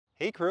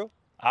Hey crew,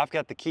 I've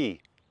got the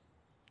key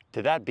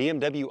to that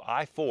BMW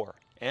i4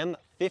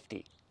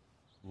 M50.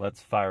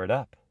 Let's fire it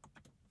up.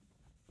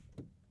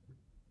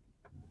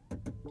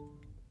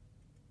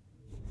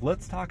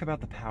 Let's talk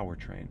about the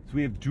powertrain. So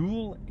we have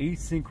dual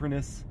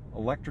asynchronous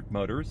electric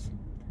motors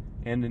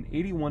and an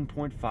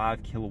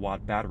 81.5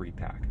 kilowatt battery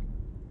pack.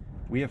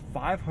 We have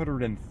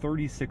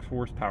 536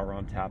 horsepower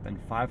on tap and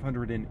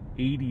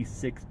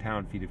 586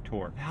 pound-feet of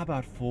torque. How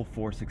about full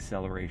force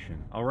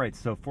acceleration? All right,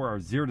 so for our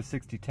 0 to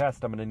 60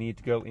 test, I'm gonna need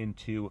to go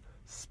into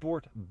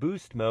sport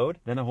boost mode.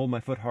 Then I hold my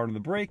foot hard on the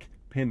brake,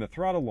 pin the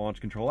throttle, launch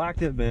control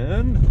active,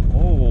 and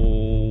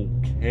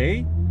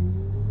okay.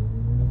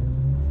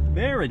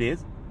 There it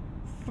is,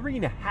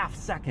 3.5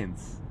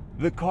 seconds.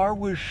 The car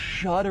was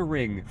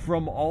shuddering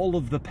from all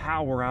of the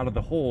power out of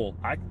the hole.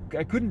 I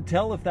couldn't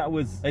tell if that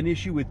was an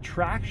issue with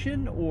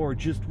traction or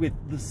just with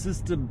the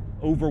system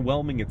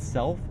overwhelming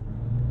itself.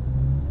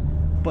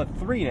 But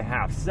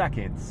 3.5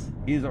 seconds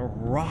is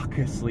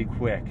raucously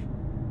quick.